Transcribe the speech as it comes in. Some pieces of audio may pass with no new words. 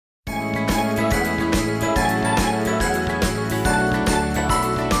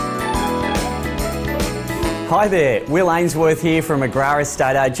Hi there, Will Ainsworth here from McGrath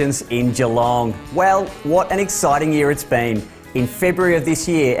Estate Agents in Geelong. Well, what an exciting year it's been. In February of this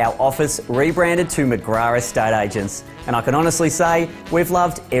year, our office rebranded to McGrath Estate Agents, and I can honestly say we've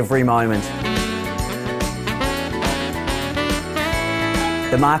loved every moment.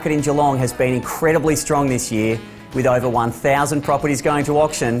 The market in Geelong has been incredibly strong this year, with over 1,000 properties going to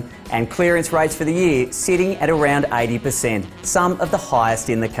auction and clearance rates for the year sitting at around 80%, some of the highest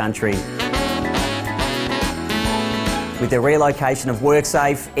in the country. With the relocation of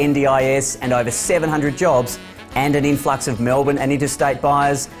WorkSafe, NDIS and over 700 jobs and an influx of Melbourne and interstate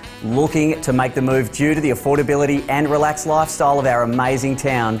buyers looking to make the move due to the affordability and relaxed lifestyle of our amazing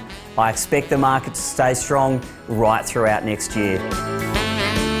town, I expect the market to stay strong right throughout next year.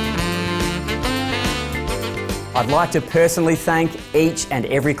 I'd like to personally thank each and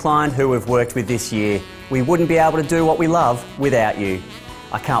every client who we've worked with this year. We wouldn't be able to do what we love without you.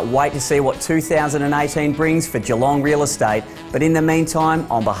 I can't wait to see what 2018 brings for Geelong real estate, but in the meantime,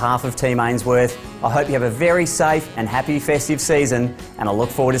 on behalf of Team Ainsworth, I hope you have a very safe and happy festive season, and I look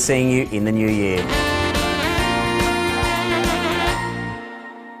forward to seeing you in the new year.